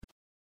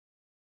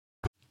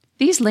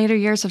These later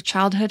years of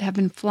childhood have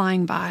been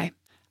flying by.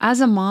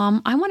 As a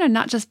mom, I want to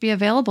not just be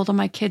available to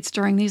my kids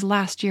during these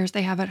last years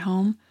they have at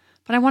home,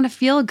 but I want to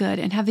feel good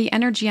and have the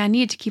energy I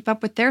need to keep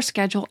up with their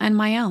schedule and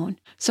my own.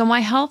 So my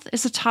health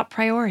is a top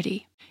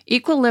priority.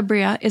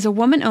 Equilibria is a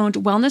woman-owned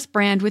wellness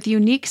brand with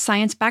unique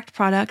science-backed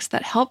products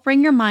that help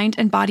bring your mind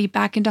and body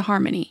back into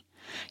harmony.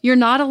 You're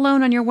not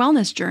alone on your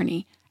wellness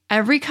journey.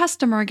 Every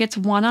customer gets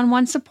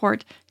one-on-one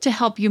support to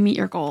help you meet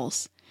your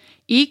goals.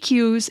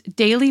 EQ's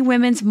Daily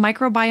Women's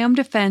Microbiome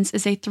Defense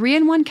is a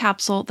 3-in-1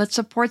 capsule that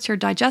supports your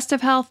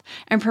digestive health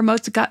and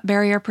promotes gut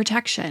barrier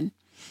protection.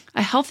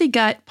 A healthy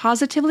gut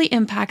positively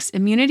impacts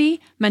immunity,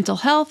 mental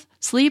health,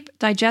 sleep,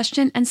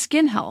 digestion, and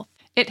skin health.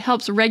 It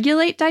helps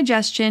regulate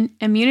digestion,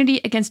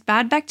 immunity against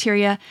bad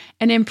bacteria,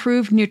 and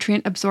improve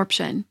nutrient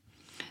absorption.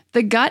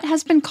 The gut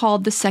has been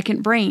called the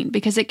second brain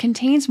because it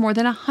contains more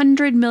than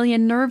 100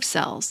 million nerve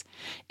cells.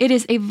 It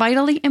is a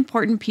vitally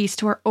important piece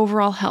to our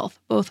overall health,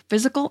 both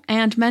physical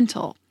and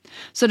mental.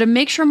 So to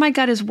make sure my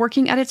gut is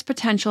working at its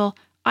potential,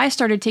 I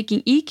started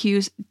taking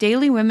EQ's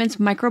Daily Women's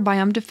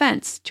Microbiome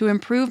Defense to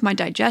improve my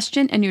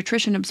digestion and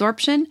nutrition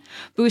absorption,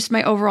 boost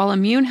my overall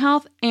immune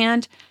health,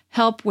 and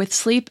help with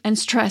sleep and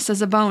stress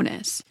as a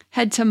bonus.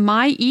 Head to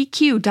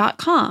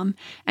myeq.com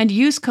and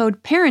use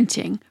code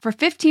PARENTING for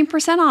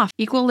 15% off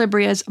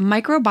Equilibria's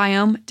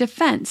Microbiome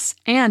Defense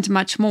and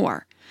much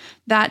more.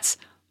 That's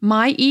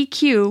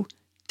myeq.com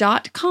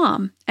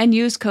and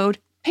use code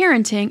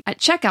PARENTING at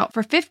checkout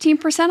for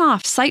 15%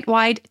 off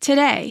site-wide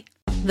today.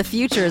 The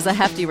future is a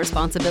hefty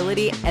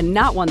responsibility and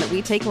not one that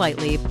we take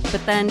lightly.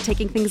 But then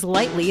taking things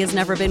lightly has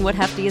never been what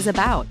Hefty is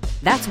about.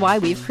 That's why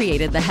we've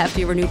created the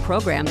Hefty Renew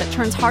program that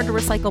turns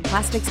hard-to-recycle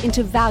plastics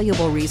into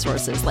valuable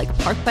resources like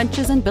park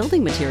benches and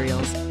building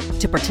materials.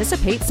 To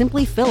participate,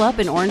 simply fill up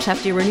an orange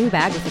Hefty Renew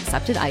bag with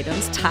accepted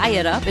items, tie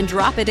it up, and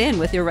drop it in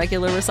with your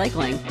regular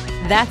recycling.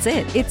 That's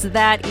it. It's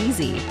that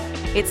easy.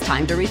 It's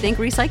time to rethink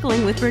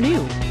recycling with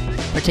Renew.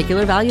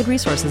 Particular valued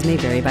resources may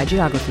vary by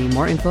geography.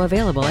 More info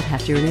available at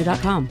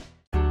heftyrenew.com.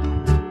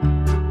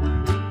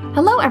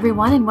 Hello,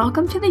 everyone, and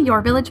welcome to the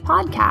Your Village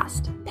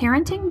podcast,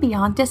 Parenting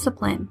Beyond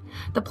Discipline,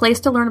 the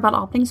place to learn about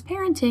all things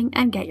parenting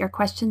and get your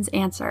questions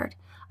answered.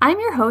 I'm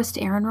your host,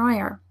 Erin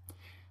Royer.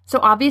 So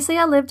obviously,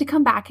 I lived to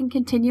come back and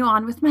continue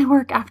on with my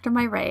work after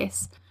my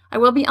race. I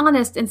will be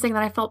honest in saying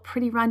that I felt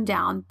pretty run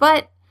down,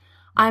 but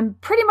I'm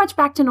pretty much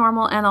back to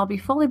normal, and I'll be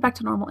fully back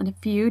to normal in a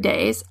few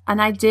days.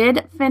 And I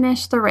did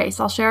finish the race.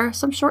 I'll share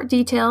some short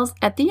details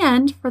at the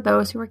end for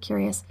those who are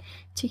curious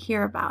to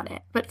hear about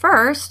it. But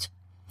first,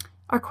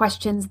 our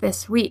questions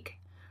this week.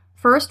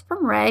 First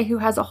from Ray, who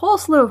has a whole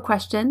slew of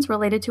questions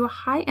related to a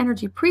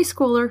high-energy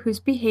preschooler whose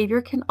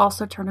behavior can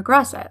also turn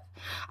aggressive.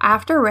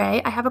 After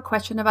Ray, I have a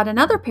question about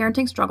another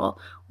parenting struggle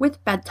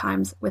with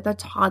bedtimes with a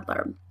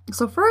toddler.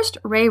 So first,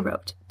 Ray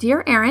wrote,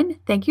 Dear Erin,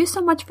 thank you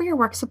so much for your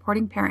work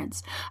supporting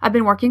parents. I've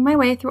been working my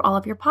way through all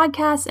of your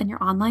podcasts and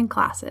your online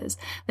classes.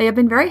 They have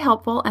been very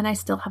helpful, and I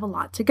still have a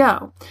lot to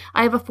go.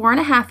 I have a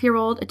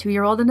 4.5-year-old, a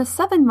 2-year-old, and a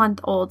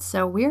 7-month-old,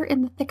 so we're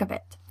in the thick of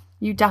it.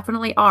 You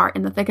definitely are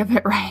in the thick of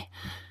it, Ray.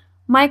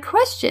 My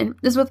question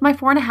is with my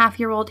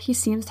 4.5-year-old, he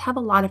seems to have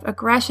a lot of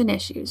aggression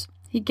issues.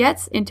 He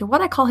gets into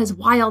what I call his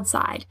wild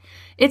side.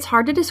 It's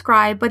hard to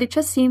describe, but it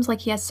just seems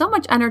like he has so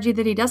much energy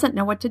that he doesn't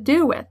know what to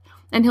do with.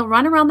 And he'll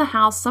run around the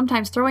house,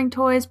 sometimes throwing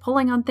toys,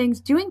 pulling on things,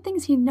 doing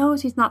things he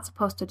knows he's not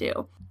supposed to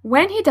do.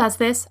 When he does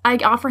this, I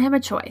offer him a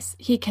choice.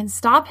 He can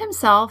stop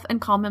himself and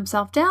calm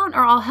himself down,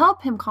 or I'll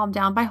help him calm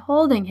down by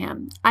holding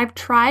him. I've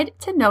tried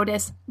to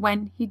notice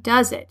when he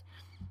does it.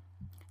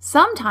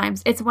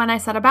 Sometimes it's when I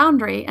set a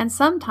boundary, and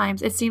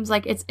sometimes it seems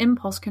like it's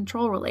impulse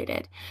control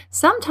related.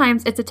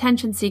 Sometimes it's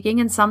attention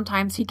seeking, and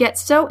sometimes he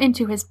gets so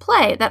into his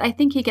play that I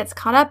think he gets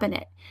caught up in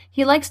it.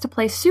 He likes to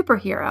play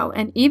superhero,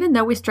 and even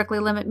though we strictly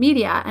limit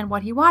media and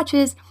what he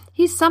watches,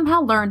 he's somehow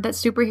learned that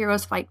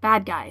superheroes fight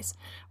bad guys.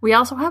 We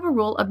also have a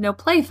rule of no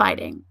play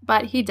fighting,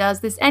 but he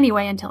does this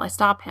anyway until I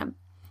stop him.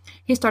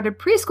 He started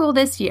preschool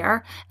this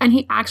year, and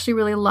he actually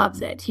really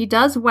loves it. He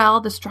does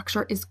well. The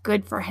structure is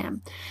good for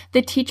him.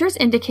 The teachers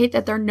indicate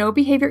that there are no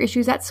behavior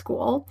issues at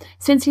school.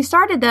 Since he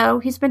started, though,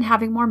 he's been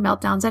having more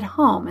meltdowns at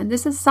home, and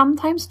this has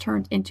sometimes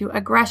turned into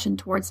aggression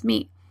towards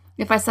me.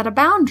 If I set a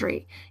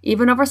boundary,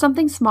 even over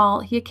something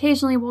small, he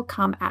occasionally will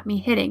come at me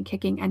hitting,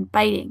 kicking, and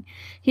biting.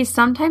 He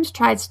sometimes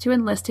tries to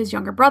enlist his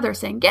younger brother,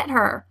 saying, "Get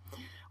her!"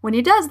 When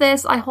he does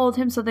this, I hold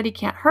him so that he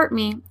can't hurt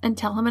me and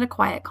tell him in a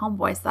quiet, calm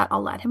voice that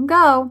I'll let him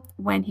go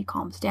when he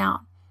calms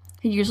down.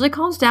 He usually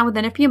calms down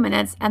within a few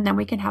minutes, and then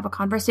we can have a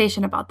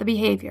conversation about the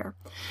behavior.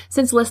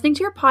 Since listening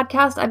to your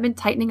podcast, I've been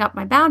tightening up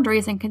my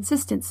boundaries and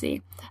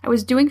consistency. I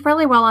was doing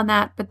fairly well on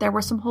that, but there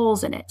were some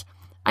holes in it.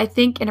 I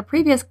think in a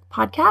previous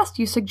podcast,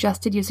 you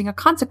suggested using a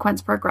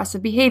consequence for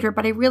aggressive behavior,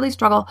 but I really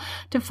struggle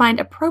to find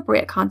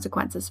appropriate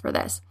consequences for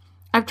this.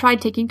 I've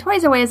tried taking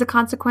toys away as a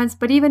consequence,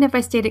 but even if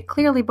I state it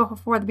clearly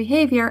before the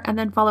behavior and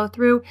then follow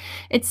through,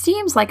 it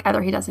seems like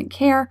either he doesn't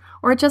care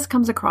or it just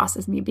comes across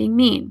as me being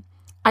mean.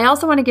 I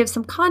also want to give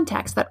some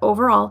context that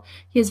overall,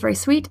 he is a very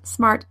sweet,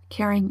 smart,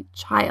 caring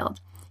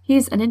child. He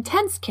He's an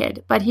intense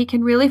kid, but he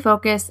can really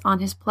focus on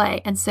his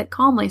play and sit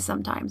calmly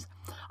sometimes.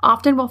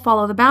 Often will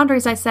follow the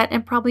boundaries I set,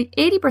 and probably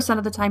 80%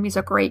 of the time he's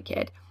a great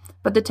kid.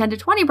 But the 10 to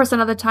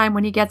 20% of the time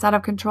when he gets out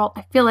of control,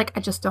 I feel like I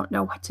just don't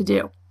know what to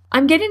do.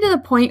 I'm getting to the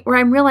point where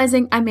I'm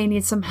realizing I may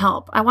need some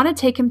help. I want to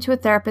take him to a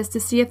therapist to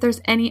see if there's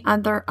any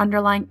other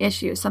underlying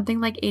issues, something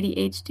like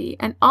ADHD,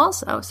 and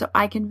also so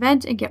I can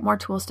vent and get more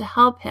tools to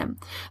help him.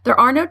 There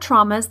are no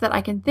traumas that I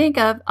can think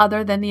of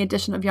other than the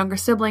addition of younger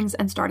siblings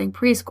and starting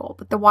preschool,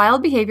 but the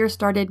wild behavior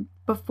started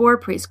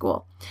before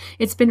preschool.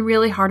 It's been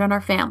really hard on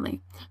our family.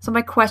 So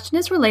my question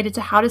is related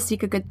to how to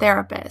seek a good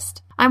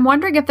therapist. I'm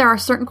wondering if there are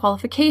certain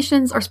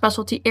qualifications or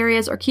specialty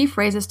areas or key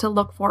phrases to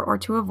look for or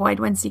to avoid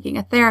when seeking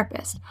a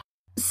therapist.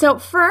 So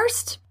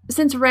first,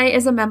 since Ray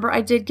is a member,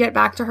 I did get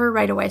back to her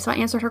right away. So I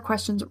answered her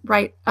questions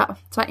I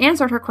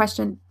answered her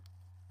question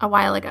a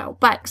while ago.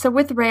 But so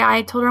with Ray,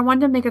 I told her I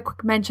wanted to make a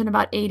quick mention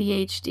about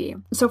ADHD.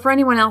 So for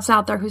anyone else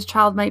out there whose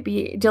child might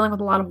be dealing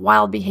with a lot of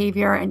wild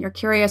behavior and you're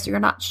curious or you're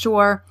not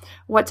sure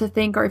what to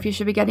think or if you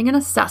should be getting an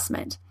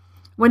assessment,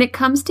 when it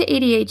comes to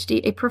ADHD,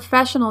 a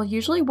professional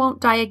usually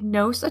won't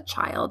diagnose a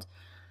child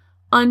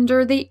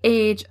under the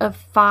age of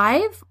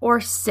 5 or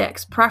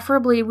 6.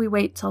 Preferably, we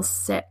wait till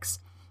 6.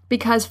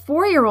 Because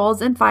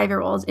 4-year-olds and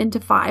 5-year-olds into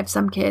 5,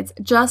 some kids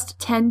just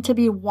tend to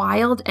be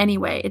wild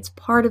anyway. It's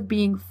part of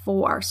being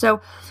 4.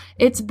 So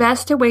it's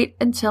best to wait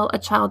until a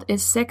child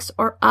is 6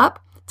 or up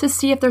to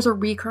see if there's a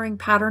recurring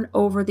pattern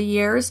over the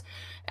years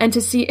and to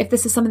see if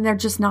this is something they're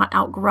just not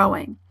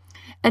outgrowing.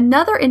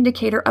 Another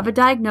indicator of a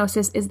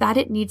diagnosis is that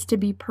it needs to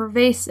be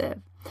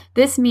pervasive.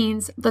 This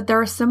means that there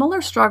are similar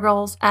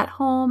struggles at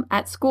home,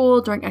 at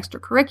school, during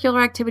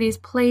extracurricular activities,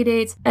 play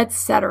dates,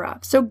 etc.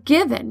 So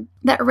given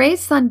that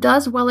Ray's son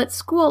does well at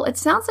school, it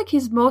sounds like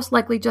he's most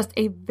likely just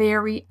a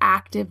very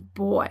active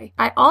boy.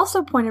 I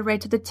also pointed Ray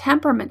to the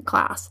temperament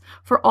class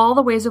for all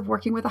the ways of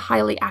working with a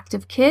highly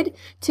active kid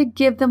to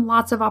give them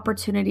lots of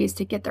opportunities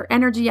to get their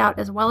energy out,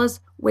 as well as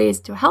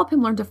ways to help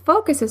him learn to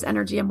focus his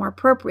energy in more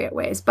appropriate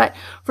ways. But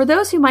for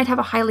those who might have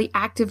a highly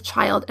active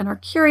child and are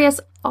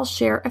curious, I'll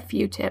share a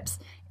few tips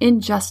in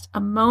just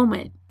a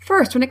moment.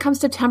 First, when it comes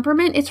to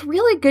temperament, it's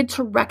really good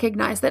to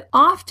recognize that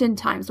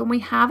oftentimes when we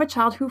have a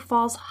child who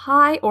falls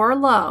high or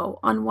low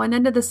on one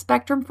end of the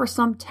spectrum for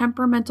some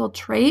temperamental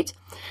trait,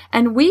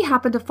 and we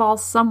happen to fall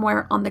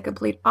somewhere on the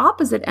complete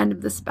opposite end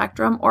of the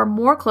spectrum or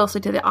more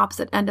closely to the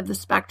opposite end of the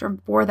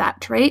spectrum for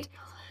that trait,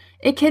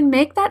 it can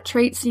make that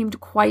trait seem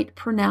quite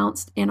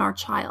pronounced in our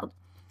child.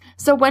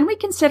 So when we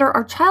consider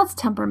our child's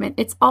temperament,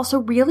 it's also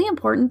really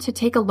important to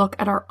take a look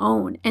at our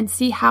own and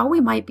see how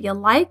we might be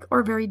alike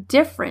or very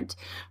different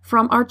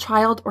from our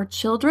child or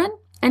children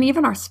and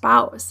even our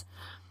spouse.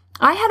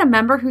 I had a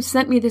member who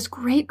sent me this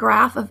great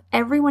graph of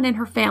everyone in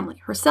her family,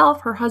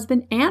 herself, her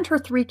husband, and her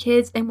 3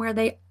 kids, and where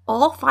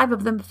all 5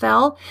 of them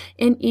fell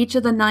in each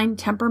of the 9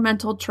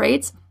 temperamental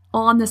traits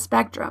on the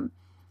spectrum.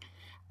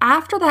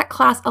 After that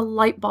class, a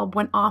light bulb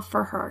went off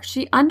for her.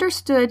 She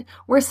understood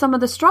where some of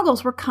the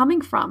struggles were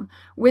coming from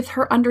with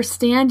her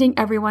understanding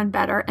everyone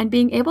better and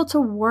being able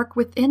to work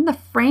within the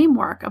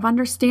framework of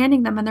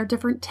understanding them and their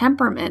different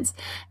temperaments,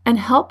 and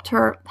help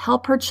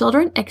her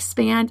children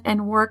expand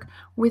and work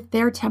with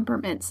their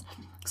temperaments.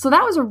 So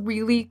that was a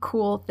really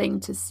cool thing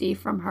to see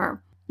from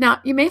her. Now,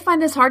 you may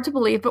find this hard to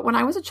believe, but when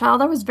I was a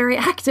child, I was very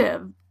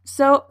active.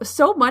 So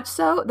much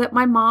so that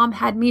my mom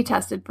had me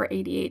tested for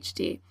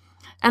ADHD.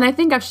 And I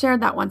think I've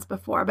shared that once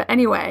before. But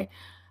anyway,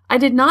 I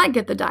did not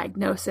get the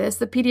diagnosis.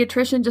 The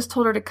pediatrician just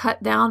told her to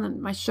cut down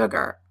on my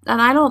sugar.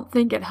 And I don't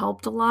think it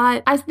helped a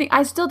lot. I think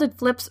I still did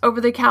flips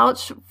over the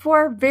couch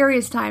for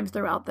various times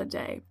throughout the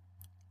day.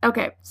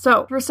 Okay,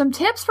 so for some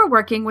tips for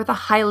working with a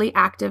highly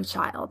active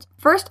child.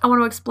 First, I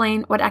want to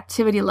explain what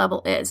activity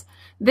level is.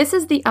 This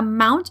is the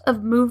amount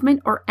of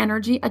movement or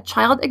energy a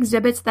child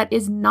exhibits that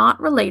is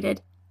not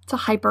related to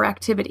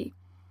hyperactivity.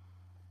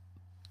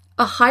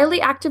 A highly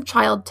active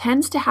child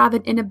tends to have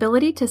an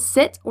inability to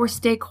sit or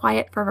stay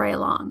quiet for very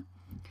long.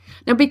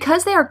 Now,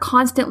 because they are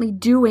constantly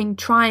doing,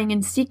 trying,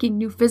 and seeking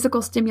new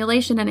physical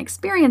stimulation and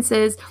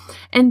experiences,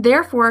 and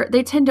therefore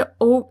they tend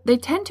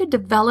to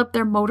develop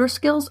their motor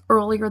skills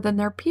earlier than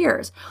their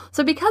peers.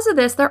 So because of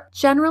this, they're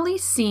generally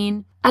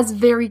seen as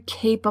very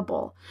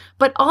capable.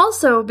 But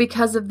also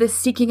because of this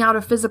seeking out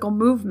of physical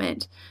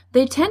movement,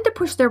 they tend to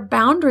push their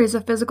boundaries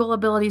of physical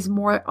abilities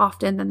more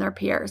often than their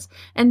peers.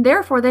 And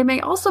therefore, they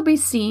may also be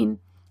seen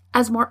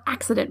as more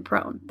accident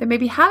prone. They may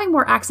be having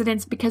more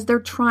accidents because they're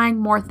trying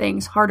more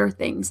things, harder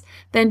things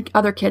than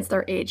other kids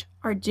their age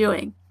are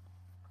doing.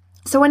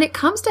 So when it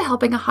comes to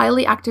helping a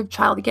highly active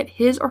child get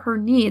his or her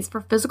needs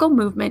for physical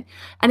movement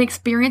and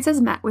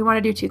experiences met, we want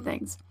to do 2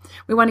 things.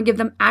 We want to give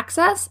them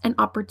access and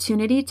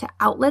opportunity to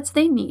outlets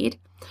they need,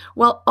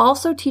 while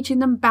also teaching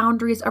them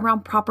boundaries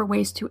around proper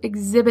ways to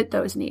exhibit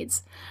those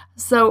needs.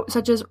 So,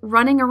 such as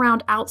running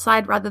around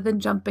outside rather than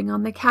jumping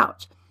on the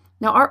couch.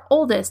 Now, our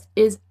oldest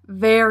is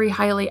very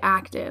highly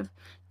active.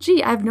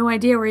 Gee, I have no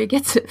idea where he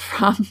gets it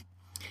from.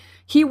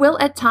 He will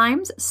at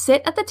times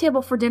sit at the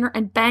table for dinner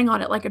and bang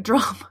on it like a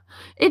drum.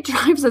 It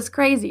drives us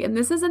crazy. And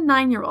this is a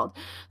 9-year-old.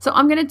 So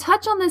I'm going to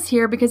touch on this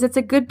here because it's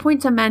a good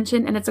point to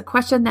mention. And it's a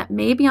question that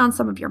may be on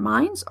some of your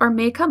minds or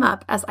may come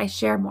up as I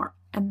share more.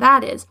 And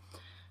that is,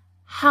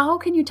 how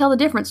can you tell the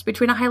difference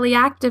between a highly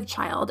active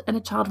child and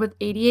a child with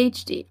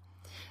ADHD?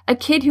 A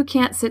kid who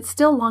can't sit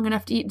still long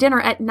enough to eat dinner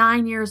at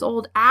 9 years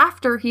old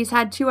after he's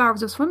had 2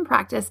 hours of swim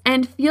practice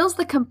and feels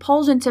the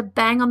compulsion to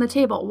bang on the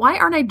table. Why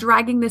aren't I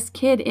dragging this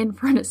kid in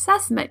for an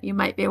assessment, you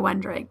might be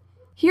wondering?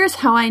 Here's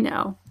how I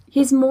know.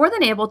 He's more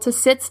than able to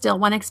sit still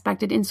when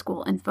expected in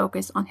school and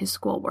focus on his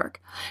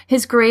schoolwork.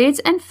 His grades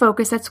and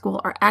focus at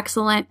school are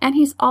excellent, and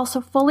he's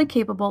also fully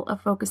capable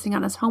of focusing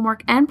on his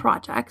homework and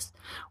projects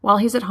while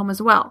he's at home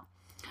as well.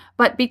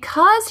 But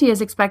because he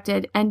is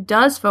expected and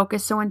does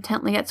focus so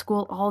intently at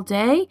school all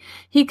day,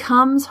 he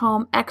comes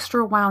home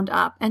extra wound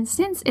up. And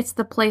since it's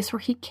the place where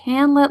he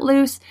can let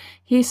loose,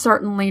 he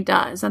certainly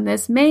does. And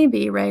this may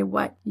be, Ray,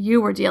 what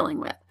you were dealing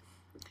with.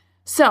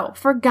 So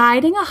for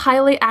guiding a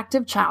highly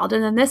active child,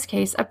 and in this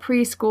case, a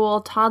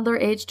preschool, toddler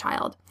age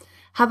child,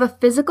 have a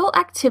physical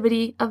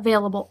activity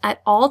available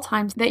at all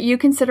times that you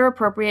consider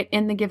appropriate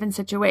in the given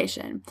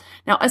situation.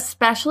 Now,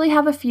 especially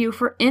have a few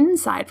for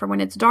inside for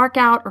when it's dark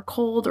out or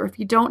cold, or if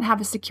you don't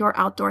have a secure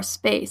outdoor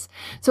space.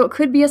 So it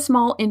could be a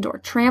small indoor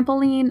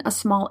trampoline, a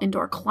small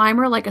indoor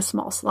climber, like a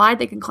small slide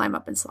they can climb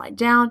up and slide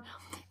down.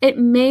 It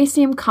may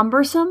seem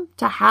cumbersome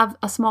to have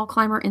a small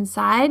climber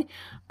inside,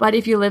 but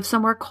if you live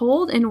somewhere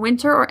cold in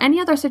winter or any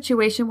other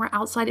situation where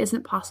outside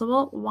isn't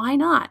possible, why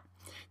not?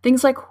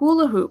 Things like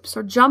hula hoops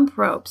or jump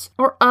ropes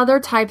or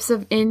other types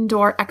of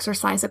indoor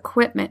exercise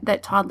equipment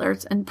that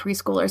toddlers and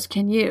preschoolers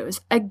can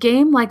use. A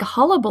game like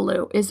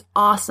Hullabaloo is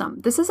awesome.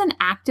 This is an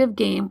active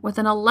game with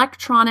an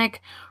electronic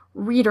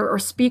reader or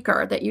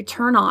speaker that you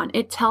turn on.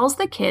 It tells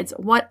the kids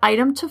what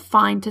item to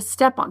find to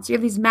step on. So you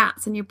have these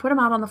mats and you put them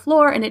out on the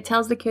floor and it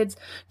tells the kids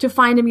to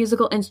find a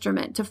musical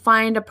instrument, to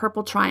find a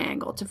purple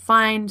triangle, to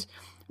find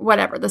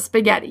whatever, the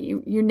spaghetti,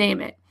 you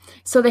name it.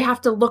 So they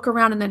have to look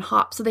around and then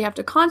hop. So they have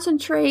to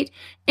concentrate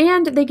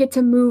and they get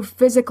to move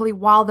physically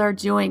while they're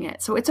doing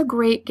it. So it's a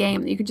great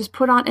game that you can just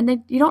put on,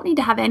 and you don't need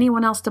to have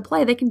anyone else to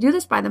play. They can do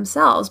this by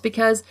themselves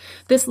because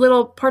this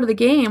little part of the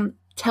game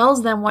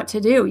tells them what to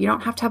do. You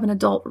don't have to have an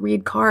adult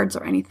read cards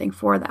or anything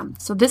for them.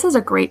 So this is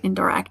a great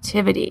indoor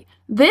activity.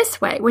 This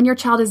way, when your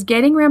child is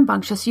getting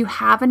rambunctious, you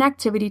have an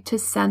activity to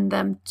send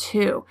them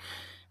to.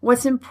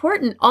 What's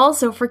important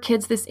also for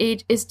kids this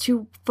age is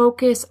to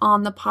focus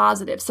on the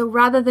positive. So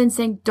rather than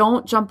saying,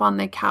 don't jump on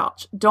the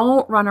couch,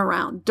 don't run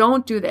around,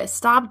 don't do this,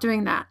 stop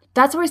doing that,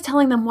 that's always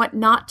telling them what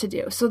not to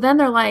do. So then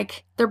they're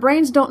like, their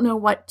brains don't know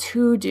what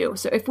to do.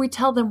 So if we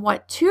tell them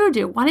what to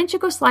do, why don't you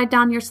go slide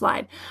down your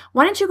slide?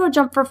 Why don't you go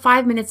jump for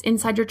 5 minutes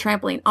inside your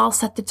trampoline? I'll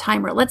set the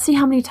timer. Let's see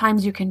how many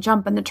times you can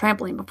jump in the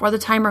trampoline before the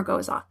timer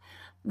goes off.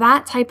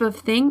 That type of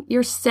thing,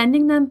 you're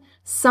sending them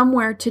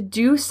somewhere to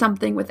do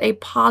something with a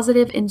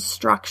positive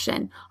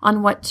instruction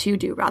on what to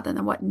do rather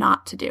than what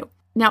not to do.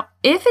 Now,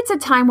 if it's a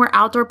time where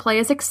outdoor play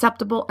is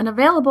acceptable and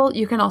available,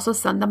 you can also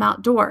send them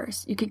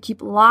outdoors. You can keep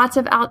lots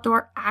of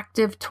outdoor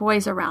active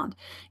toys around,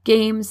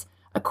 games,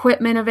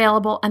 equipment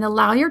available, and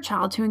allow your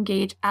child to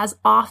engage as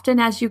often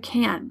as you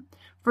can.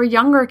 For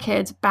younger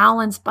kids,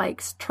 balance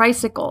bikes,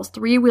 tricycles,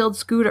 3-wheeled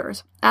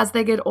scooters. As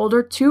they get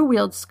older,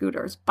 2-wheeled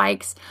scooters,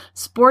 bikes,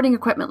 sporting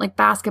equipment like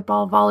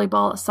basketball,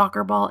 volleyball, a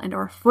soccer ball, and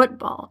or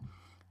football.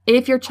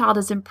 If your child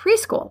is in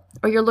preschool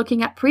or you're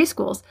looking at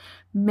preschools,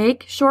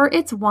 make sure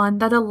it's one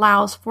that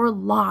allows for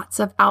lots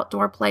of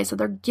outdoor play so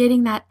they're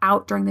getting that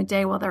out during the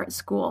day while they're at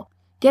school.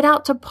 Get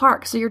out to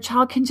parks so your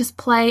child can just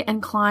play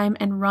and climb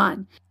and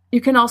run. You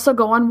can also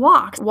go on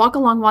walks. Walk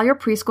along while your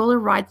preschooler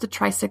rides the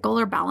tricycle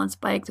or balance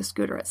bike, the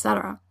scooter,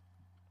 etc.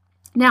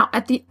 Now,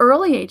 at the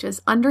early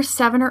ages, under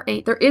 7 or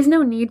 8, there is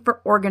no need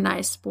for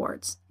organized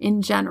sports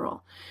in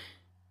general.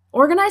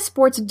 Organized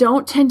sports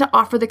don't tend to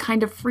offer the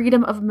kind of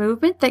freedom of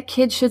movement that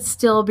kids should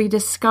still be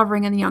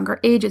discovering in the younger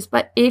ages.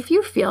 But if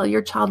you feel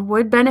your child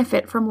would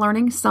benefit from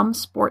learning some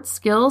sports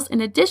skills, in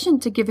addition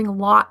to giving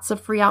lots of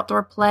free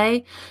outdoor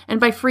play, and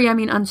by free I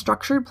mean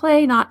unstructured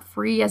play, not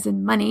free as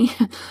in money,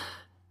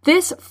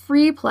 this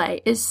free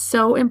play is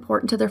so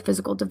important to their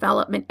physical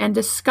development and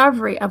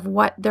discovery of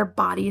what their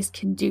bodies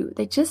can do.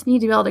 They just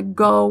need to be able to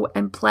go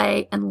and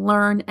play and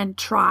learn and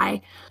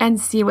try and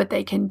see what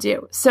they can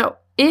do. So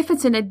if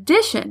it's in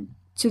addition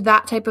to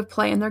that type of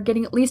play and they're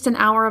getting at least an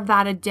hour of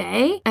that a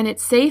day and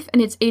it's safe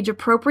and it's age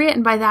appropriate,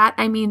 and by that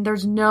I mean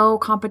there's no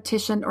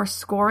competition or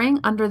scoring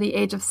under the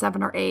age of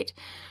 7 or 8,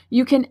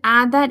 you can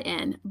add that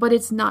in, but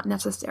it's not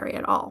necessary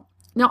at all.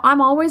 Now,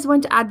 I'm always one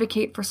to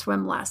advocate for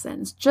swim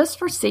lessons, just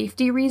for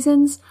safety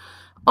reasons.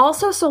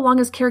 Also, so long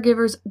as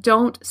caregivers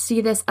don't see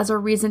this as a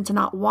reason to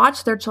not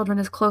watch their children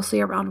as closely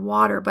around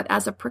water, but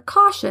as a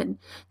precaution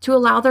to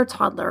allow their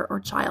toddler or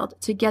child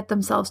to get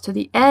themselves to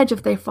the edge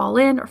if they fall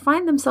in or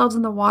find themselves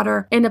in the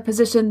water in a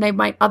position they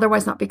might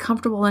otherwise not be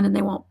comfortable in, and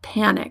they won't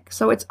panic.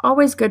 So it's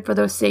always good for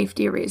those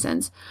safety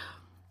reasons.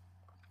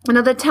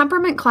 Now, the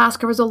temperament class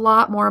covers a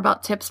lot more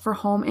about tips for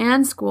home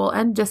and school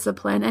and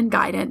discipline and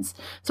guidance.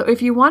 So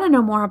if you want to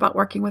know more about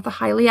working with a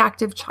highly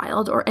active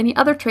child or any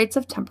other traits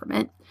of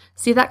temperament,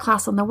 see that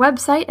class on the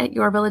website at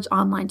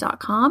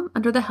yourvillageonline.com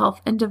under the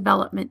Health and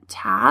Development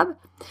tab.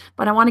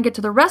 But I want to get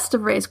to the rest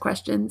of Ray's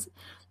questions,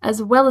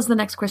 as well as the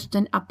next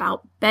question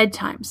about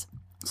bedtimes.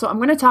 So I'm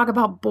going to talk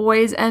about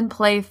boys and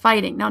play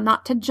fighting. Now,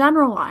 not to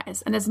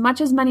generalize, and as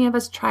much as many of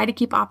us try to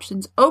keep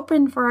options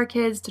open for our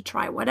kids to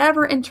try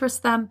whatever interests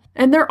them,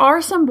 and there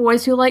are some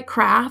boys who like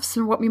crafts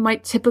and what we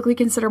might typically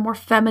consider more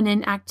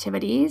feminine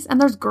activities, and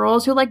there's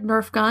girls who like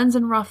Nerf guns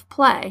and rough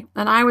play.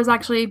 And I was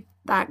actually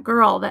that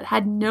girl that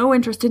had no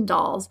interest in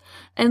dolls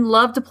and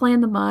loved to play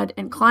in the mud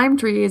and climb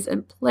trees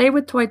and play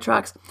with toy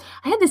trucks.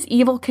 I had this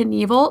Evel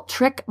Knievel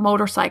trick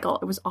motorcycle.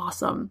 It was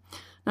awesome.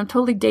 I'm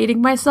totally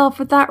dating myself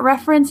with that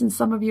reference, and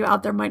some of you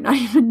out there might not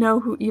even know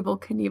who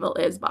Evel Knievel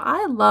is, but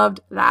I loved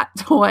that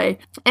toy.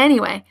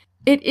 Anyway,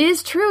 it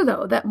is true,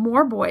 though, that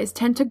more boys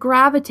tend to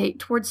gravitate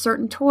towards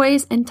certain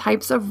toys and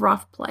types of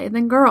rough play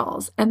than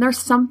girls, and there's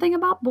something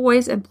about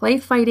boys and play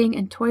fighting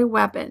and toy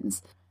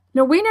weapons.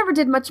 Now, we never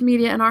did much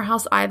media in our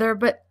house either,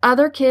 but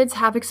other kids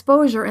have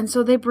exposure, and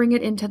so they bring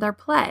it into their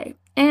play.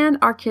 And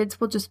our kids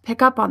will just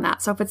pick up on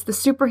that. So if it's the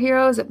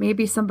superheroes, it may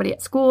be somebody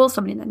at school,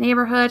 somebody in the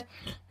neighborhood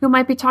who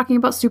might be talking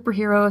about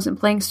superheroes and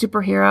playing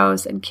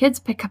superheroes. And kids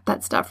pick up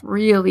that stuff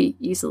really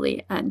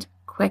easily and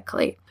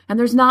quickly. And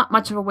there's not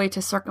much of a way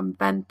to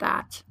circumvent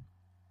that.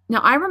 Now,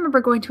 I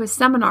remember going to a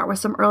seminar with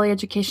some early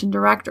education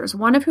directors,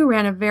 one of who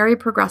ran a very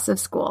progressive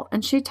school,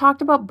 and she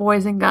talked about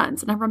boys and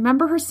guns. And I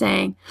remember her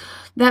saying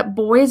that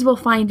boys will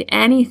find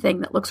anything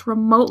that looks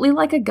remotely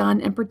like a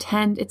gun and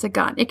pretend it's a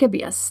gun. It could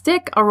be a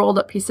stick, a rolled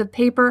up piece of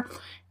paper,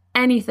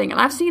 anything. And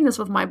I've seen this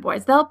with my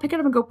boys. They'll pick it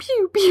up and go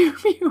pew, pew,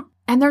 pew.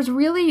 And there's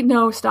really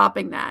no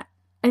stopping that.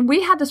 And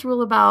we had this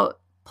rule about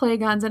play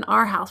guns in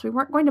our house. We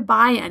weren't going to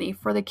buy any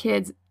for the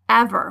kids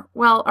ever.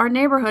 Well, our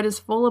neighborhood is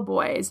full of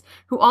boys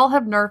who all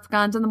have Nerf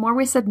guns, and the more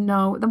we said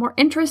no, the more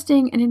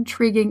interesting and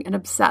intriguing and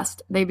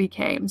obsessed they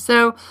became.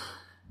 So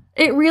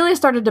it really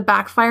started to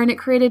backfire, and it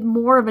created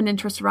more of an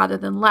interest rather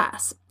than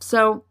less.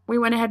 So we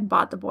went ahead and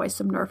bought the boys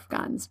some Nerf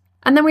guns.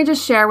 And then we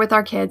just share with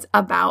our kids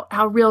about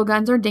how real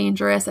guns are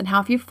dangerous and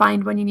how if you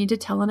find one, you need to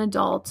tell an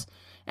adult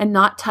and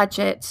not touch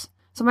it.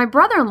 So my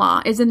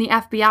brother-in-law is in the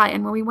FBI,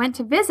 and when we went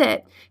to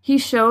visit, he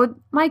showed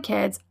my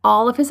kids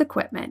all of his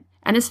equipment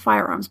and his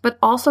firearms, but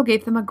also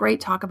gave them a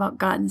great talk about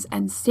guns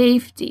and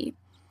safety.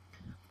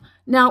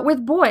 Now,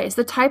 with boys,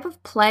 this type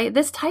of play,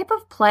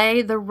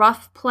 the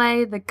rough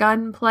play, the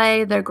gun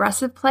play, the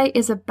aggressive play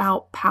is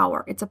about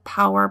power. It's a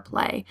power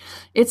play.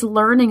 It's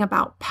learning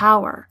about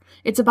power.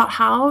 It's about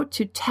how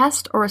to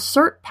test or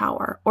assert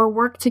power or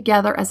work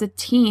together as a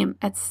team,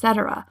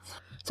 etc.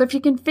 So if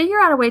you can figure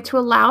out a way to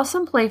allow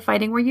some play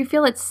fighting where you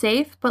feel it's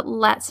safe but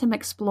lets him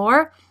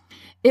explore,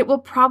 it will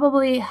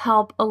probably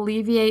help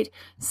alleviate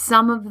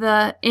some of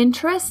the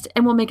interest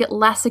and will make it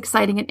less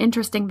exciting and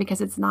interesting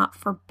because it's not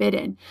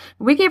forbidden.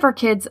 We gave our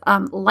kids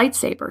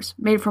lightsabers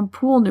made from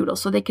pool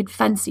noodles so they could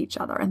fence each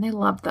other, and they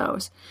loved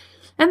those.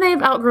 And they've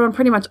outgrown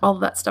pretty much all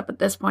of that stuff at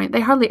this point.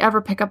 They hardly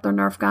ever pick up their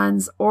Nerf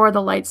guns or the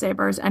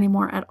lightsabers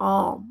anymore at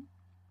all.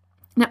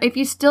 Now, if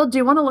you still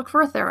do want to look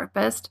for a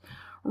therapist,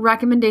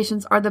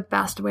 recommendations are the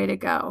best way to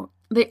go.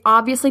 They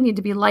obviously need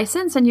to be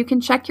licensed, and you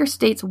can check your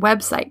state's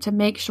website to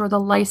make sure the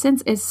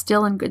license is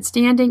still in good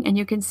standing, and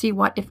you can see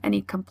what, if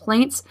any,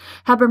 complaints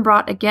have been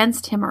brought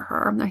against him or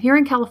her. Now, here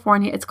in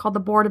California, it's called the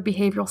Board of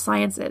Behavioral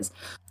Sciences,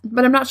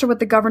 but I'm not sure what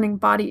the governing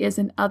body is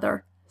in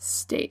other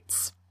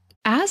states.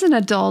 As an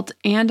adult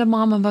and a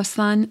mom of a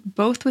son,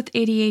 both with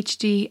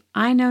ADHD,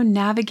 I know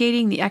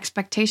navigating the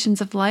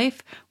expectations of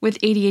life with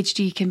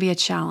ADHD can be a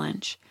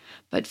challenge.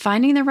 But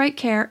finding the right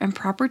care and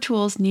proper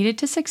tools needed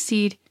to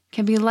succeed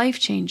can be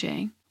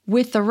life-changing.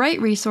 With the right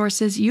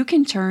resources, you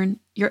can turn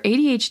your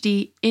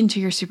ADHD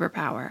into your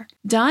superpower.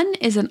 Done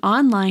is an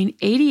online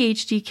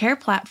ADHD care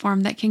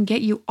platform that can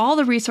get you all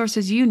the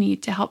resources you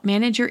need to help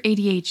manage your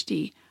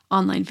ADHD,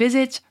 online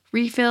visits,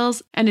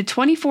 refills, and a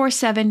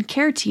 24/7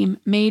 care team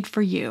made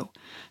for you.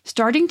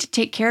 Starting to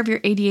take care of your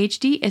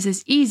ADHD is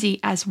as easy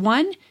as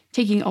 1,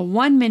 taking a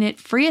 1-minute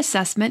free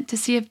assessment to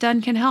see if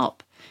Done can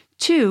help.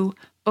 2,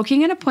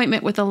 booking an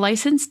appointment with a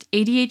licensed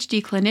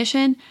ADHD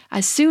clinician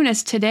as soon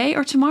as today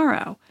or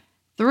tomorrow.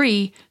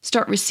 3,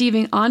 start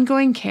receiving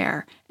ongoing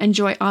care.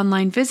 Enjoy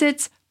online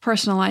visits,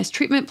 personalized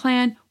treatment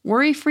plan,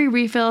 worry-free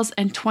refills,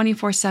 and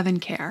 24/7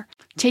 care.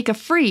 Take a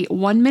free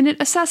 1-minute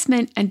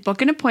assessment and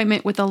book an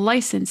appointment with a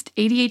licensed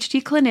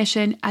ADHD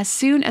clinician as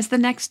soon as the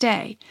next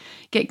day.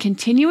 Get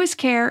continuous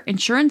care,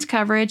 insurance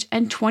coverage,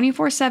 and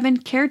 24/7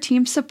 care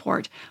team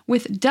support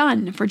with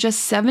Done for just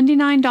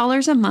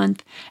 $79 a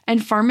month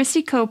and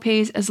pharmacy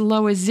copays as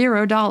low as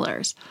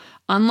 $0.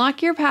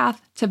 Unlock your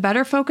path to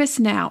better focus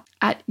now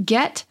at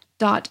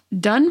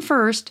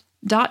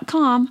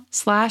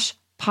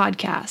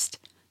get.donefirst.com/podcast.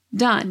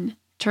 Done.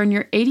 Turn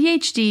your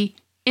ADHD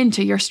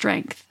into your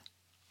strength.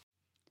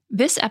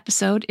 This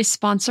episode is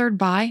sponsored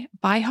by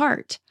By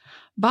Heart.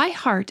 By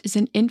Heart is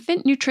an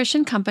infant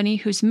nutrition company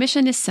whose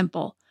mission is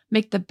simple: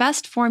 make the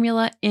best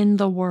formula in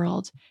the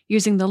world.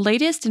 Using the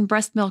latest in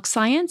breast milk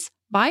science,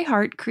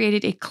 ByHeart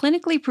created a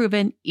clinically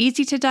proven,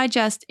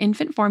 easy-to-digest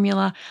infant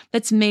formula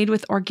that's made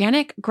with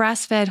organic,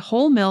 grass-fed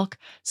whole milk,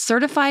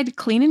 certified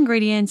clean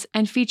ingredients,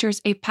 and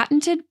features a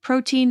patented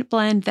protein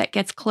blend that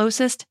gets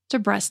closest to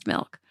breast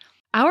milk.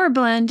 Our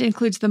blend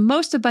includes the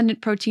most abundant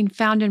protein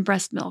found in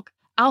breast milk,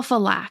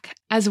 alpha-lac,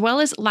 as well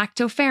as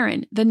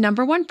lactoferrin, the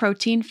number one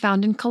protein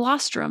found in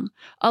colostrum,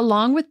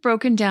 along with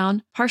broken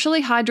down,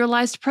 partially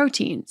hydrolyzed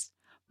proteins.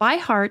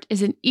 ByHeart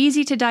is an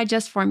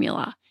easy-to-digest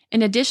formula.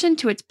 In addition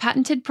to its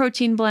patented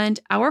protein blend,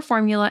 our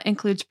formula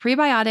includes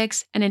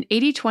prebiotics and an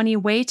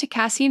 80-20 whey to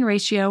casein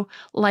ratio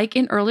like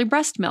in early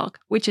breast milk,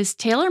 which is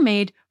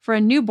tailor-made for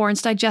a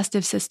newborn's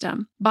digestive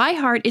system.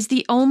 ByHeart is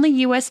the only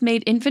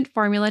U.S.-made infant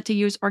formula to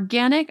use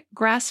organic,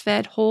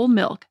 grass-fed whole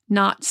milk,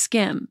 not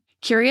skim.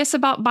 Curious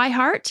about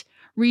ByHeart?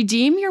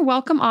 Redeem your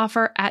welcome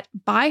offer at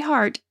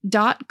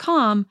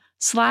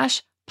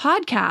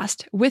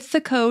byheart.com/podcast with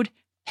the code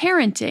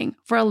parenting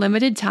for a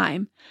limited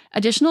time.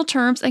 Additional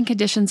terms and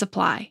conditions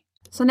apply.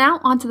 So now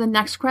on to the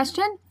next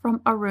question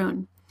from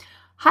Arun.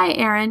 Hi,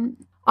 Erin.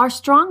 Our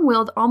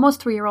strong-willed,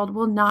 almost 3-year-old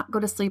will not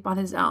go to sleep on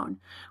his own.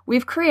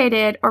 We've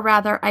created, or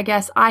rather, I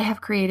guess I have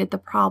created the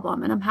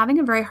problem, and I'm having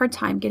a very hard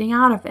time getting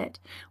out of it.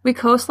 We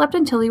co-slept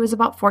until he was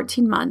about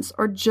 14 months,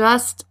 or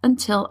just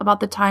until about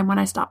the time when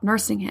I stopped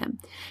nursing him.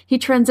 He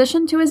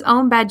transitioned to his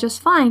own bed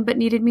just fine, but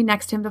needed me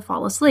next to him to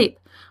fall asleep.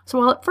 So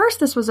while at first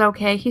this was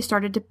okay, he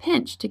started to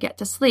pinch to get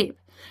to sleep.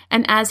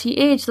 And as he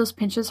aged, those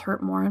pinches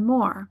hurt more and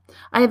more.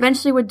 I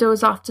eventually would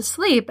doze off to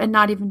sleep and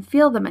not even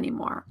feel them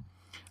anymore.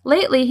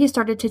 Lately, he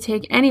started to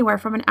take anywhere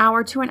from an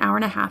hour to an hour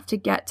and a half to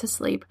get to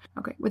sleep.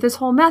 With his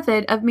whole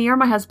method of me or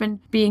my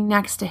husband being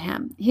next to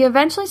him. He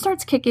eventually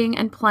starts kicking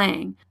and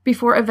playing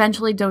before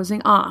eventually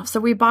dozing off. So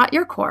we bought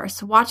your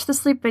course, watched the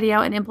sleep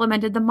video, and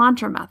implemented the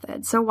mantra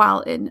method. So while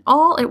in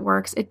all it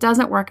works, it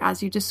doesn't work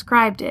as you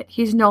described it.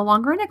 He's no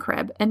longer in a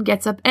crib and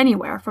gets up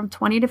anywhere from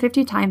 20 to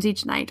 50 times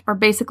each night, or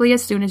basically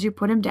as soon as you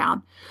put him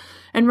down,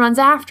 and runs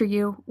after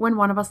you when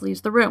one of us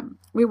leaves the room.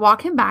 We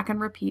walk him back and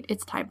repeat,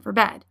 it's time for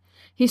bed.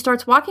 He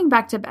starts walking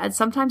back to bed,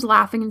 sometimes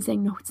laughing and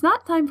saying, no, it's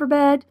not time for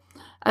bed.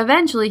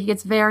 Eventually, he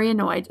gets very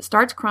annoyed,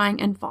 starts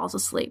crying, and falls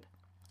asleep.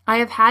 I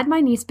have had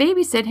my niece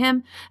babysit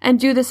him and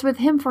do this with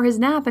him for his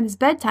nap and his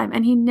bedtime,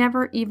 and he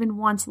never even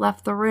once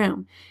left the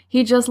room.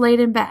 He just laid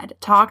in bed,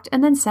 talked,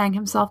 and then sang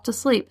himself to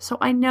sleep, so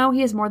I know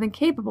he is more than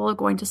capable of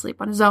going to sleep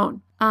on his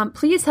own.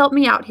 Please help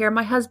me out here.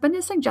 My husband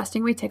is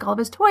suggesting we take all of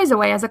his toys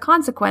away as a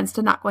consequence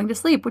to not going to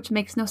sleep, which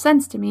makes no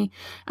sense to me,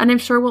 and I'm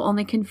sure will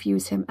only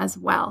confuse him as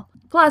well.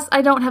 Plus,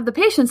 I don't have the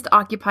patience to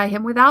occupy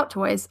him without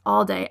toys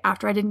all day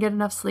after I didn't get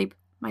enough sleep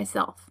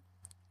myself.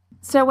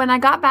 So when I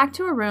got back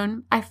to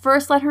Arun, I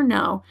first let her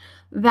know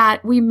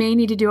that we may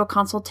need to do a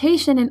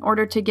consultation in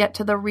order to get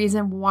to the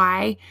reason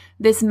why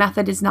this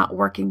method is not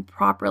working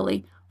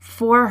properly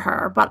for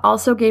her, but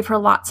also gave her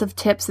lots of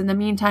tips in the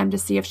meantime to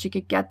see if she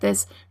could get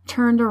this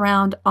turned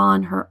around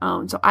on her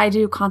own. So I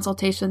do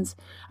consultations.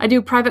 I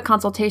do private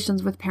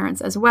consultations with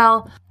parents as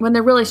well when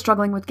they're really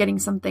struggling with getting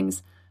some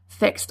things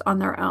fixed on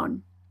their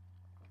own.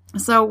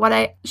 So what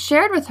I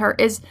shared with her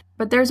is,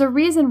 but there's a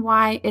reason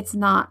why it's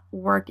not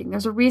working.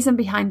 There's a reason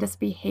behind this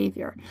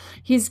behavior.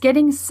 He's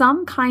getting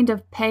some kind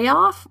of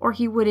payoff or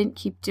he wouldn't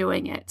keep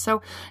doing it.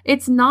 So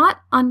it's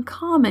not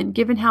uncommon,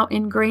 given how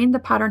ingrained the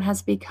pattern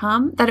has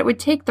become, that it would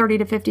take 30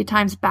 to 50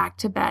 times back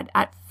to bed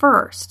at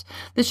first.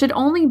 This should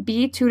only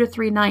be 2 to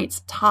 3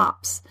 nights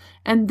tops.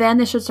 And then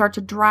this should start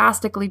to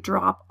drastically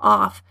drop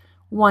off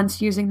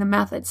once using the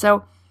method.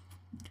 So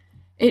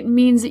it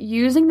means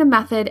using the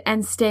method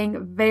and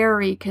staying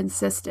very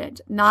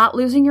consistent, not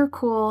losing your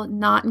cool,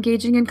 not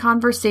engaging in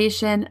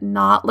conversation,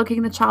 not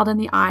looking the child in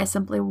the eye,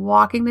 simply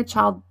walking the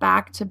child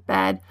back to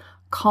bed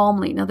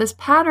calmly. Now, this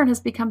pattern has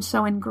become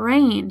so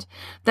ingrained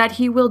that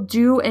he will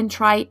do and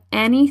try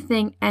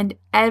anything and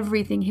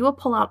everything. He will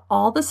pull out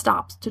all the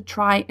stops to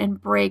try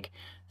and break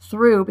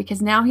through because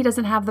now he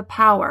doesn't have the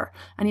power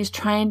and he's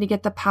trying to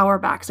get the power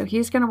back. So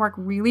he's going to work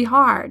really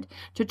hard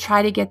to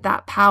try to get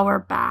that power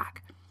back.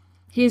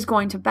 He's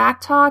going to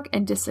backtalk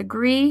and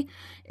disagree.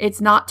 It's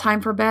not time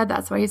for bed.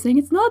 That's why he's saying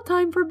it's not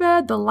time for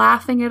bed. The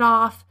laughing it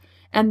off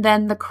and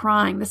then the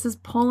crying. This is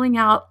pulling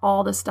out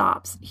all the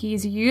stops.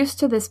 He's used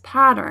to this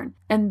pattern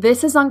and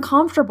this is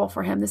uncomfortable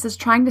for him. This is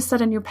trying to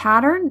set a new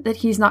pattern that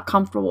he's not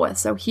comfortable with.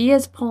 So he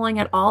is pulling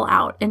it all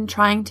out and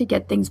trying to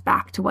get things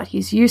back to what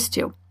he's used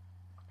to.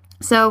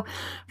 So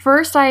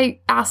first I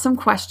asked some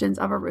questions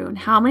of Arun.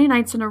 How many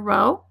nights in a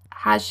row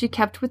has she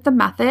kept with the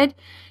method?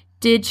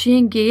 Did she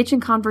engage in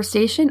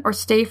conversation or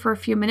stay for a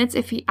few minutes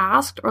if he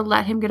asked or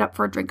let him get up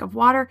for a drink of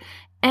water?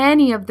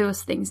 Any of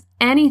those things,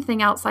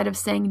 anything outside of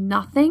saying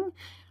nothing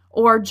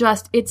or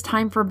just it's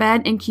time for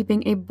bed and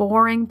keeping a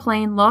boring,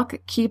 plain look,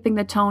 keeping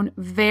the tone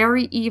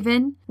very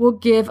even will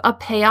give a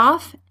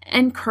payoff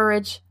and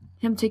encourage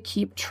him to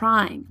keep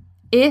trying.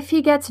 If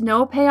he gets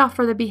no payoff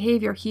for the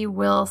behavior, he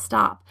will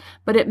stop,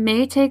 but it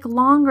may take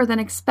longer than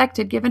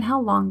expected given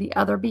how long the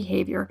other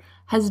behavior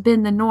has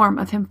been the norm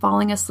of him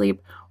falling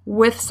asleep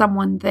with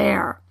someone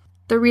there.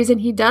 The reason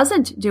he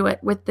doesn't do it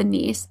with the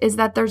niece is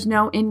that there's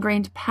no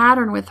ingrained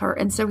pattern with her.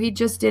 And so he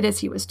just did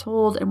as he was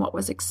told and what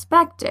was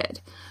expected.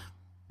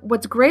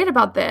 What's great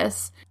about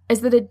this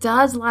is that it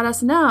does let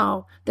us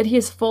know that he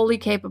is fully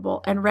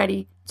capable and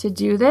ready to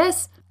do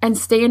this and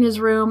stay in his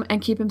room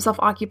and keep himself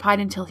occupied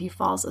until he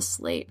falls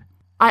asleep.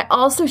 I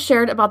also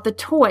shared about the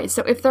toys.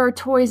 So if there are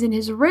toys in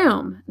his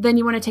room, then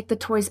you want to take the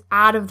toys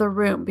out of the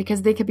room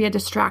because they could be a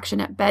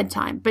distraction at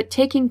bedtime. But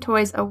taking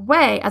toys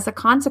away as a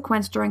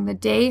consequence during the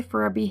day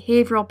for a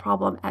behavioral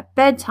problem at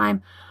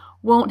bedtime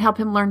won't help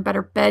him learn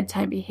better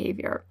bedtime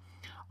behavior.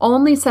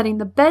 Only setting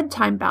the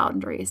bedtime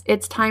boundaries,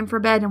 it's time for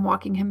bed, and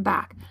walking him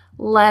back,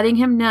 letting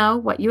him know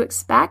what you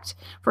expect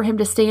for him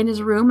to stay in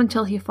his room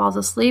until he falls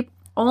asleep.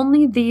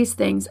 Only these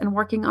things and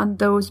working on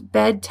those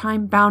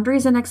bedtime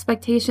boundaries and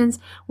expectations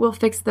will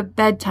fix the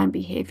bedtime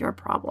behavior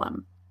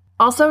problem.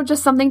 Also,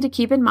 just something to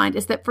keep in mind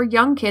is that for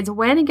young kids,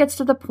 when it gets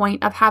to the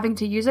point of having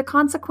to use a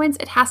consequence,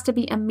 it has to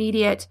be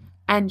immediate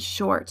and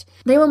short.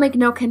 They will make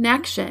no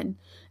connection,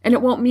 and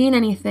it won't mean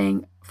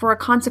anything for a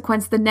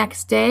consequence the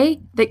next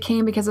day that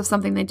came because of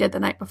something they did the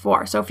night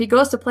before. So if he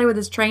goes to play with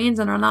his trains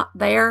and are not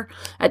there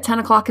at 10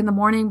 o'clock in the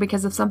morning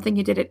because of something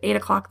he did at 8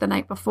 o'clock the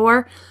night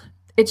before,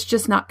 it's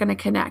just not going to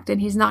connect. And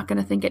he's not going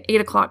to think at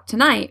 8 o'clock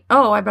tonight,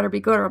 oh, I better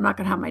be good or I'm not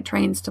going to have my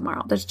trains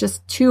tomorrow. There's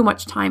just too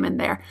much time in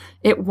there.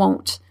 It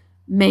won't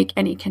make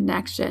any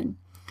connection.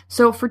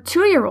 So for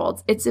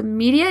 2-year-olds, it's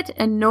immediate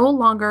and no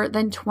longer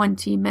than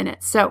 20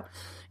 minutes. So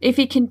if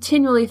he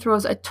continually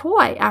throws a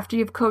toy after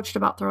you've coached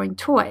about throwing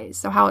toys,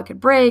 so how it could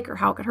break or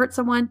how it could hurt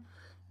someone,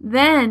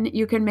 then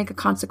you can make a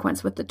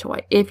consequence with the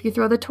toy. If you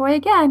throw the toy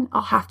again,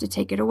 I'll have to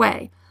take it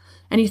away.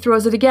 And he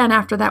throws it again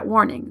after that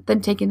warning,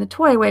 then taking the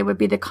toy away would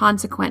be the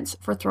consequence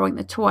for throwing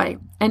the toy,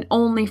 and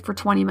only for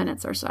 20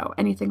 minutes or so.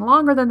 Anything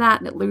longer than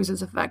that, and it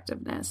loses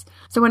effectiveness.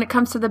 So when it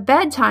comes to the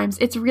bedtimes,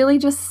 it's really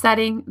just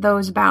setting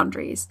those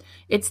boundaries.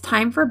 It's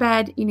time for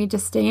bed. You need to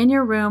stay in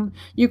your room.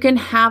 You can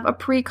have a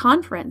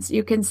pre-conference.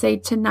 You can say,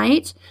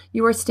 tonight,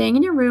 you are staying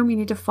in your room. You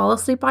need to fall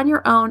asleep on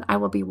your own. I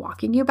will be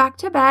walking you back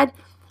to bed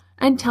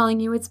and telling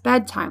you it's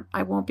bedtime.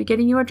 I won't be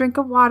getting you a drink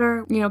of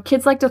water. You know,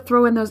 kids like to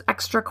throw in those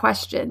extra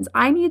questions.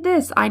 I need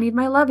this. I need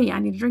my lovey. I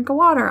need a drink of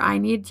water. I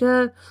need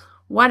to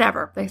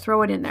whatever. They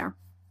throw it in there.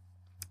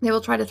 They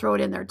will try to throw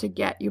it in there to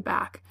get you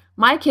back.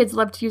 My kids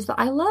love to use the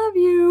I love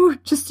you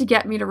just to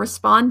get me to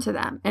respond to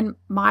them. And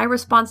my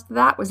response to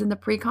that was in the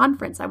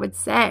pre-conference. I would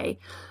say,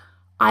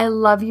 I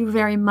love you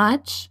very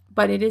much,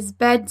 but it is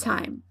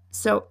bedtime.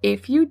 So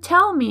if you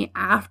tell me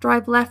after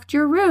I've left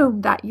your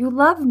room that you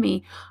love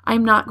me,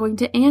 I'm not going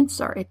to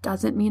answer. It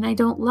doesn't mean I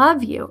don't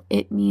love you.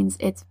 It means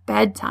it's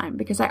bedtime,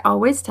 because I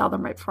always tell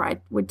them right before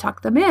I would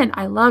tuck them in,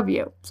 I love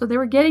you. So they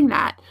were getting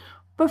that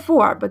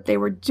before, but they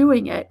were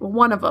doing it.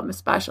 One of them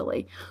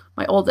especially,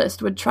 my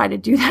oldest, would try to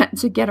do that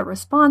to get a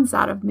response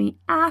out of me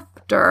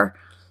after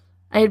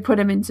I had put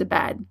him into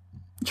bed,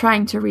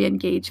 trying to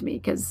re-engage me,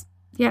 because,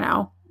 you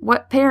know,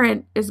 what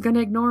parent is going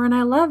to ignore an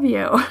I love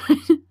you?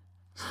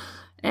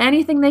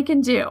 Anything they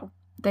can do,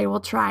 they will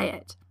try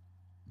it.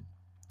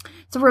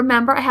 So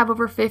remember, I have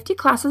over 50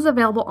 classes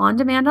available on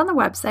demand on the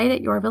website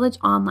at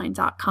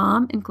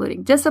yourvillageonline.com,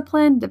 including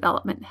discipline,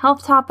 development, and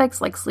health topics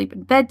like sleep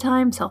and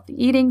bedtime,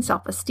 healthy eating,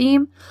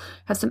 self-esteem.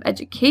 Have some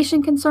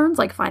education concerns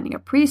like finding a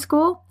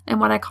preschool, and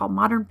what I call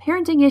modern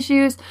parenting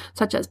issues,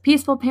 such as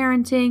peaceful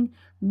parenting,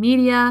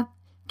 media,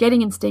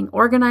 getting and staying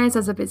organized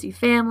as a busy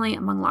family,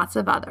 among lots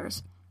of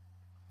others.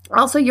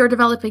 Also, Your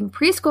Developing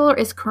Preschooler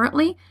is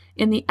currently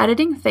in the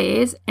editing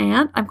phase,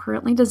 and I'm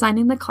currently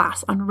designing the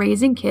class on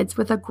raising kids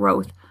with a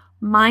growth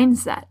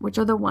mindset, which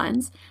are the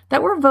ones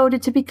that were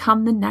voted to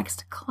become the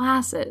next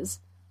classes.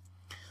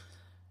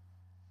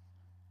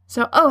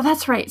 So,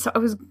 that's right. So it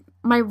was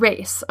my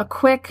race, a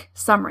quick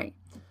summary.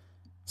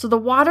 So the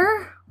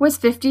water was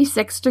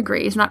 56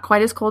 degrees, not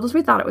quite as cold as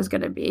we thought it was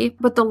going to be,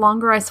 but the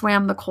longer I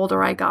swam, the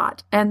colder I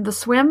got. And the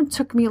swim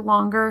took me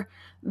longer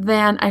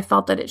than I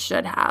felt that it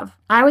should have.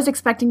 I was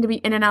expecting to be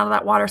in and out of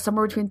that water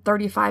somewhere between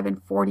 35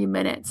 and 40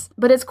 minutes.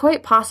 But it's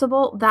quite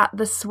possible that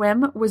the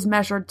swim was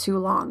measured too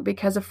long,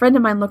 because a friend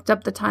of mine looked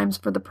up the times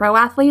for the pro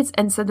athletes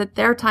and said that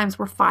their times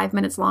were 5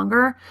 minutes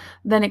longer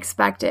than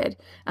expected.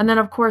 And then,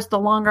 of course, the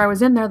longer I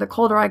was in there, the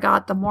colder I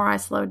got, the more I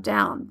slowed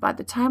down. By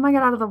the time I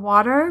got out of the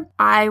water,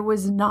 I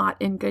was not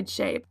in good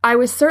shape. I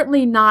was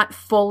certainly not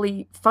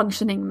fully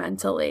functioning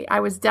mentally. I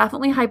was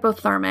definitely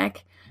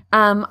hypothermic.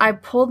 I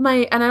pulled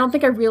and I don't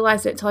think I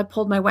realized it until I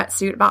pulled my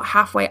wetsuit about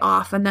halfway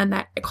off, and then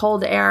that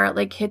cold air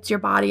like hits your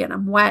body and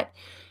I'm wet.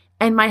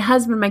 And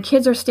my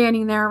kids are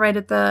standing there right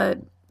at the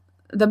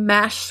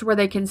mesh where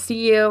they can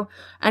see you.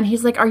 And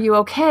he's like, "Are you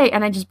okay?"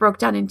 And I just broke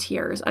down in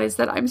tears. I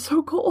said, "I'm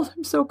so cold.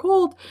 I'm so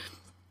cold."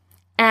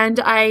 And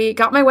I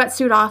got my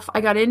wetsuit off. I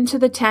got into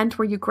the tent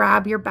where you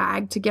grab your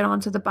bag to get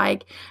onto the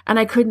bike, and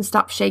I couldn't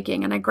stop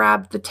shaking. And I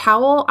grabbed the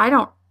towel. I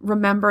don't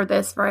remember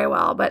this very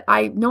well, but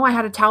I know I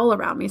had a towel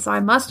around me. So I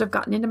must have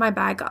gotten into my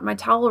bag, got my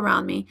towel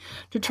around me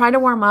to try to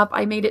warm up.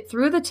 I made it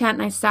through the tent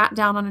and I sat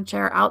down on a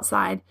chair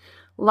outside.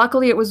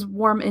 Luckily, it was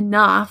warm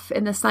enough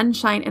in the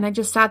sunshine, and I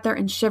just sat there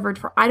and shivered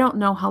for I don't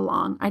know how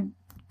long. I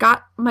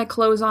got my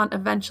clothes on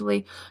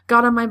eventually,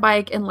 got on my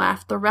bike and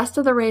left. The rest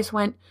of the race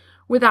went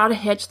without a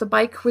hitch. The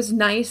bike was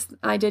nice.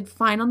 I did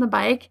fine on the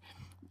bike.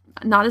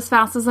 Not as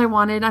fast as I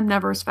wanted. I'm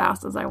never as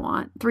fast as I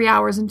want. 3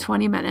 hours and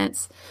 20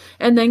 minutes.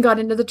 And then got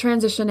into the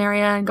transition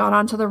area and got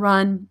onto the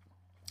run.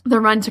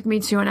 The run took me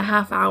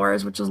 2.5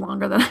 hours, which is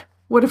longer than I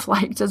would have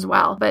liked as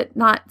well, but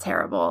not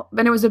terrible.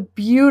 But it was a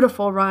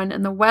beautiful run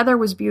and the weather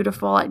was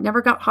beautiful. I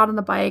never got hot on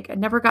the bike. I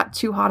never got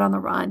too hot on the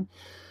run.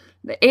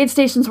 The aid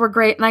stations were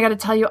great. And I got to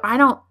tell you, I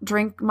don't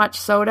drink much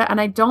soda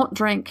and I don't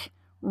drink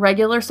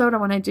regular soda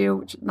when I do,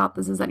 which not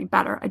this is any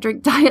better. I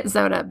drink diet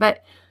soda,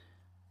 but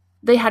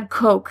they had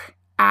Coke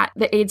at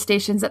the aid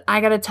stations. And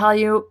I got to tell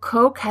you,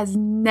 Coke has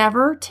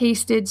never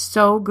tasted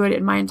so good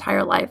in my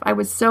entire life. I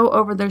was so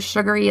over those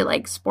sugary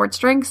like sports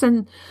drinks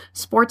and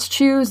sports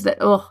chews that,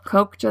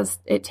 Coke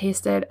it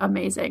tasted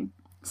amazing.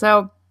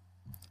 So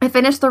I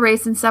finished the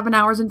race in 7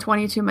 hours and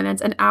 22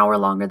 minutes, an hour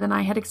longer than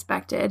I had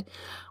expected.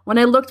 When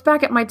I looked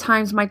back at my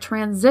times, my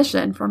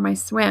transition for my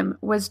swim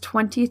was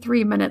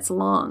 23 minutes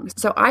long.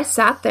 So I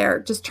sat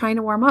there just trying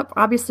to warm up,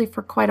 obviously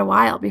for quite a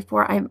while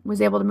before I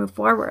was able to move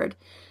forward.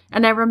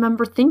 And I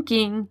remember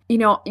thinking,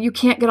 you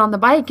can't get on the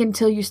bike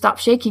until you stop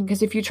shaking,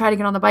 because if you try to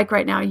get on the bike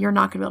right now, you're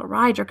not going to be able to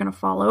ride. You're going to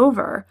fall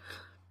over.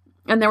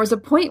 And there was a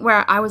point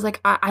where I was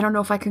like, I don't know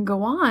if I can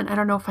go on. I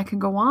don't know if I can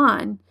go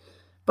on.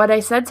 But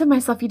I said to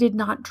myself, you did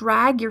not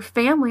drag your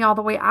family all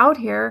the way out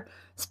here,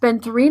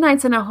 spend 3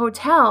 nights in a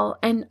hotel,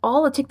 and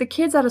take the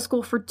kids out of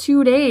school for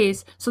 2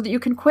 days so that you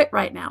can quit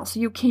right now. So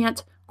you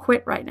can't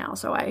quit right now.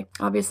 So I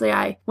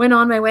went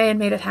on my way and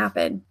made it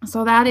happen.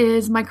 So that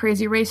is my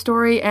crazy race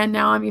story. And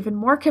now I'm even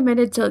more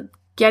committed to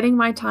getting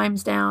my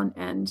times down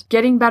and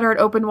getting better at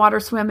open water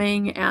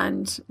swimming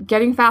and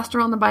getting faster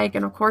on the bike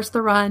and of course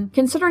the run.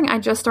 Considering I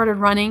just started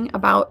running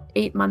about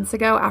 8 months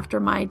ago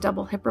after my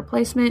double hip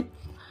replacement,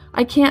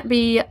 I can't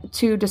be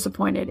too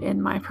disappointed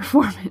in my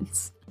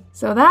performance.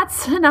 So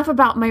that's enough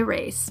about my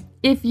race.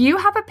 If you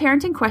have a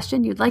parenting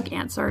question you'd like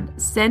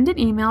answered, send an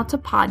email to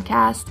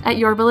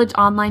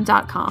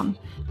podcast@yourvillageonline.com.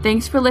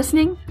 Thanks for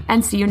listening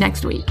and see you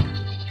next week.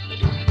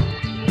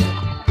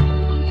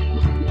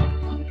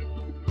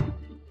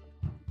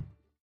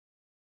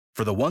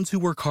 For the ones who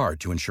work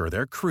hard to ensure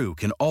their crew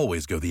can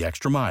always go the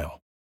extra mile,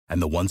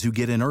 and the ones who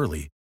get in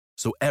early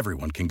so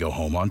everyone can go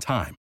home on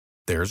time,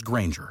 there's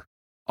Grainger,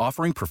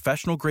 offering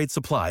professional-grade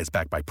supplies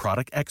backed by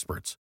product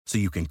experts so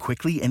you can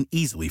quickly and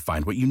easily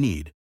find what you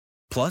need.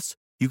 Plus,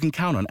 you can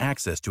count on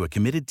access to a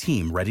committed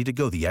team ready to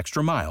go the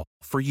extra mile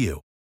for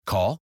you.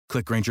 Call,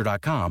 click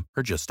Grainger.com,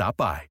 or just stop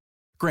by.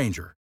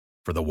 Grainger,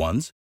 for the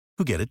ones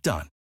who get it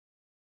done.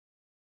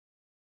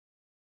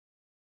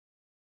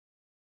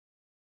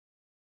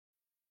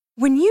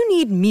 When you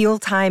need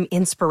mealtime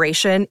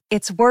inspiration,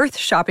 it's worth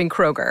shopping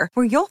Kroger,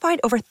 where you'll find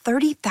over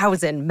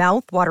 30,000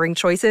 mouth-watering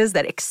choices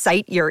that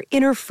excite your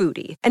inner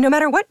foodie. And no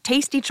matter what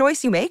tasty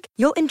choice you make,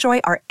 you'll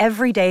enjoy our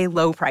everyday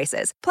low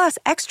prices, plus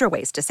extra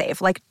ways to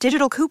save, like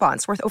digital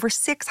coupons worth over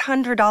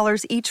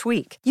 $600 each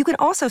week. You can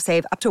also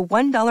save up to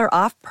 $1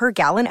 off per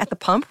gallon at the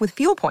pump with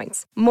fuel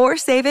points. More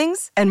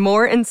savings and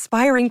more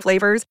inspiring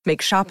flavors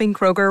make shopping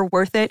Kroger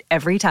worth it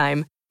every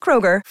time.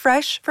 Kroger,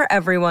 fresh for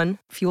everyone.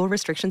 Fuel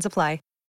restrictions apply.